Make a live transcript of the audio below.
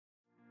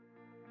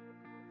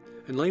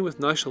In line with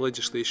national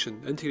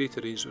legislation,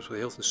 integrated arrangements for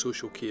health and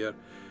social care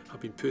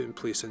have been put in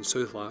place in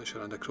South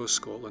Lanarkshire and across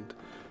Scotland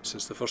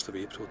since the 1st of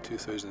April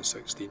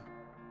 2016.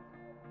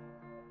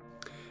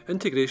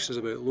 Integration is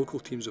about local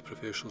teams of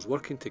professionals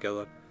working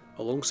together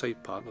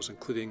alongside partners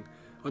including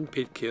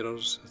unpaid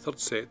carers, the third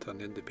sector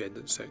and the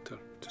independent sector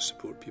to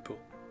support people.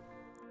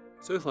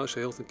 South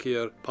Lanarkshire Health and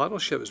Care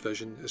Partnership's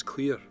vision is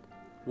clear,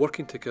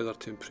 working together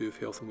to improve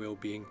health and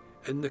well-being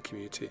in the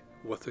community,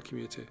 with the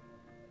community.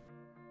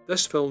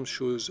 This film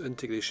shows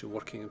integration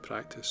working in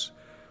practice,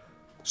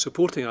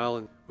 supporting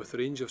Allan with the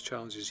range of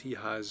challenges he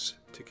has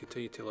to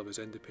continue to live as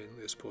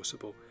independently as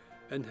possible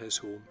in his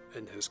home,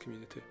 in his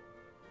community.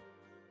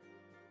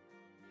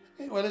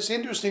 Well, it's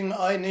interesting.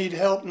 I need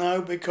help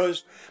now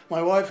because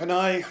my wife and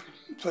I,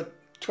 for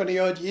 20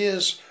 odd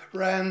years,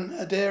 ran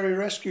a dairy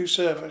rescue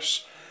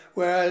service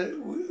where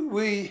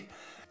we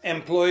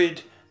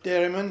employed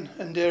dairymen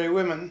and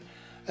dairywomen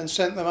and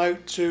sent them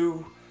out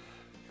to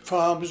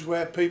farms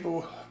where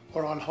people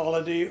were on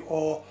holiday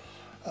or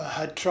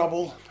had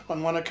trouble.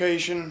 On one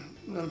occasion,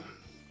 the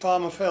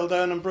farmer fell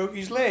down and broke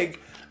his leg.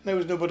 There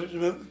was nobody to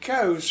milk the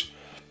cows,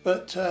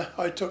 but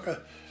I took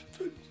a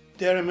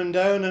dairyman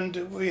down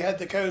and we had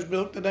the cows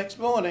milked the next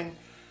morning.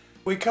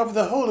 We covered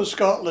the whole of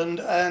Scotland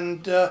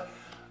and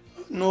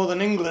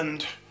northern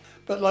England,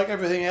 but like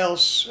everything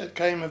else, it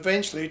came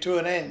eventually to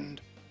an end.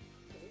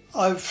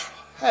 I've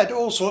had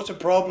all sorts of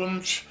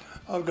problems.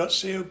 I've got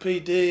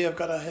COPD, I've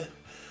got a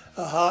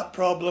heart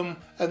problem,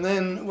 and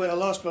then when I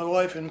lost my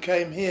wife and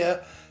came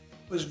here,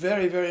 it was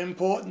very, very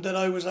important that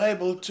I was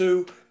able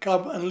to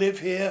come and live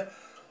here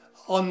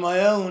on my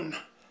own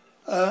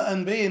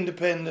and be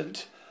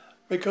independent,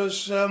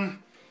 because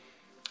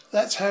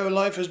that's how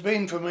life has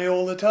been for me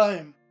all the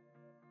time.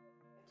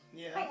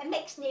 Yeah. Quite a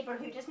mixed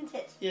neighbourhood, isn't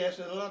it? Yes,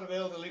 there's a lot of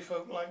elderly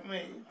folk like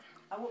me.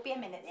 I won't be a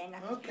minute then.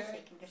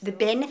 Okay. The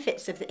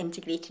benefits of the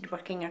integrated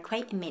working are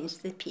quite immense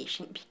to the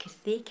patient because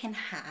they can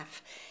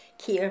have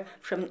care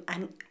from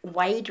a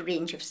wide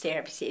range of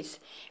services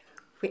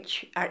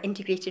which are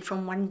integrated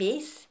from one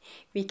base.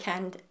 We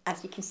can,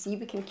 as you can see,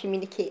 we can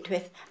communicate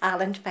with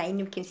Allan fine.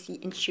 We can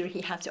ensure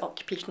he has the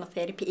occupational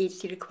therapy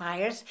aids he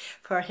requires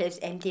for his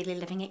daily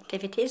living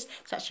activities,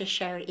 such as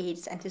shower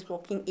aids and his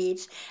walking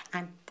aids,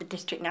 and the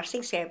district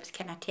nursing service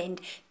can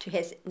attend to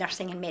his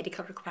nursing and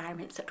medical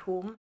requirements at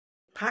home.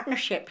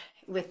 Partnership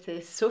with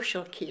the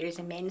social care is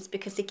immense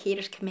because the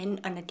carers come in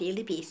on a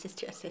daily basis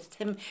to assist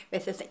him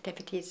with his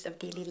activities of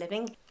daily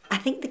living. I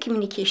think the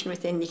communication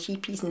within the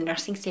GPs and the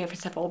nursing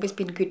service have always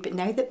been good, but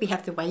now that we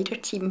have the wider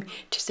team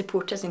to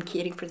support us in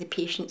caring for the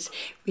patients,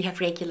 we have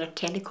regular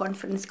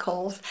teleconference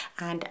calls,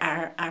 and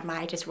our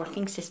MIDAS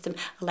working system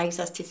allows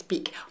us to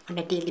speak on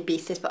a daily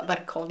basis with our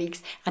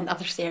colleagues and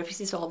other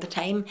services all the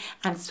time,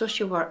 and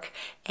social work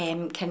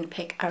can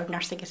pick our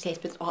nursing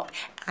assessments up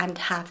and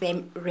have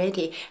them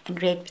ready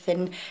and read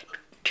within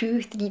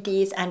 2-3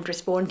 days and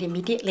respond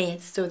immediately.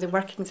 So the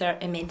workings are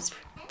immense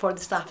for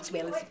the staff as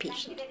well as the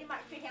patient. Thank you very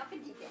much for helping,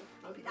 Ethan.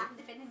 I'll put that in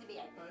the bin in the bin.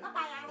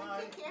 Bye-bye,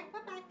 Allan. Take care.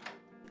 Bye-bye.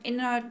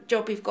 In our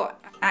job, we've got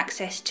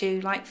access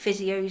to like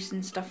physios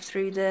and stuff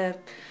through the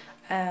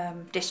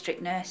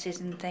district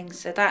nurses and things.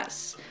 So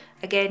that's,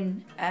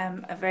 again,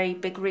 a very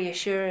big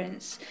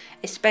reassurance,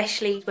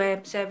 especially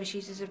where service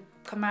users have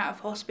come out of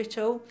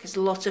hospital, because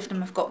a lot of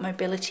them have got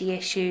mobility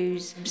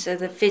issues. So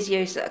the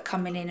physios that are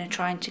coming in are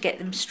trying to get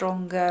them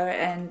stronger,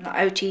 and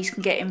OTs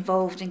can get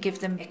involved and give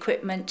them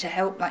equipment to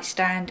help, like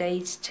stand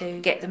aids,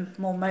 to get them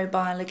more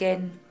mobile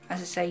again,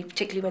 as I say,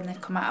 particularly when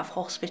they've come out of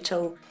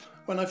hospital.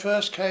 When I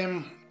first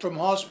came from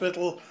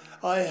hospital,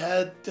 I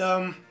had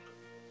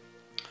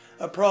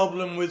a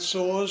problem with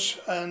sores,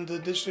 and the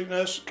district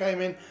nurse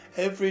came in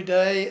every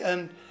day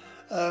and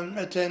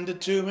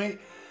attended to me.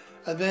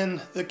 And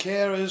then the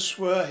carers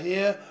were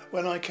here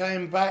when I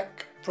came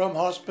back from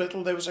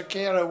hospital. There was a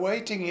carer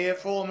waiting here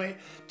for me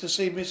to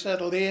see me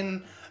settled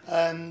in,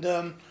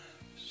 and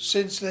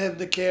since then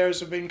the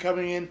carers have been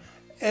coming in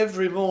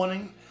every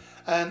morning,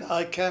 and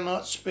I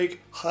cannot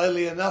speak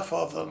highly enough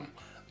of them.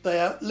 They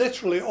are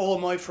literally all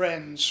my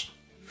friends.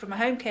 From a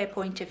home care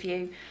point of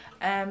view,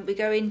 we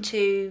go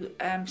into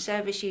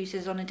service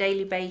users on a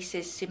daily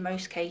basis in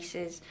most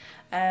cases,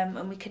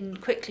 and we can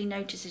quickly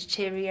notice a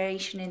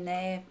deterioration in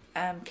their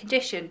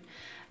condition,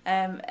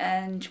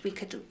 and we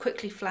could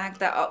quickly flag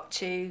that up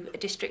to a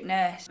district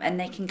nurse, and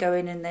they can go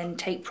in and then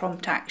take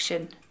prompt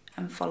action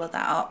and follow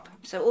that up.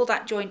 So all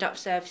that joined up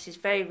service is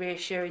very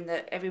reassuring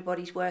that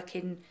everybody's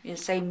working in the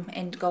same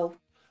end goal.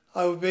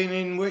 I've been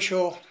in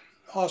Wishaw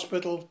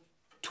Hospital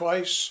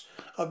twice.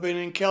 I've been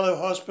in Kellow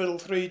Hospital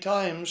 3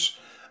 times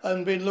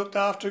and been looked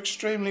after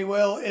extremely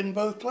well in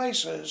both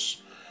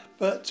places.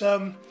 But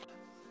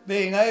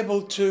being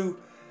able to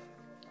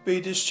be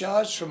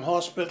discharged from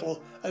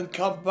hospital and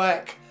come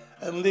back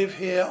and live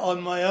here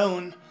on my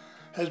own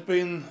has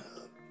been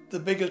the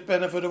biggest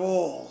benefit of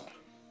all.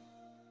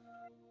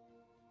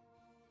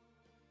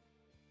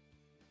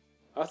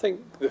 I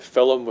think the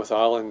film with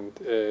Allan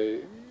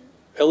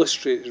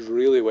illustrates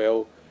really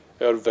well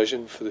our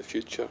vision for the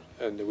future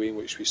and the way in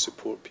which we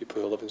support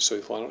people who live in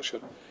South Lanarkshire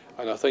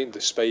And I think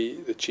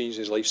despite the change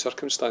in his life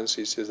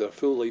circumstances, he has a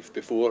full life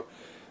before,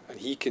 and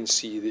he can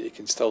see that he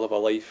can still have a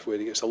life where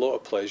he gets a lot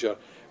of pleasure,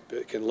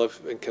 but can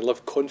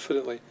live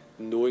confidently,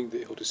 knowing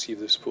that he'll receive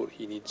the support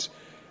he needs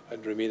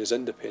and remain as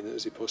independent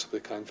as he possibly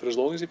can for as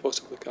long as he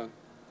possibly can.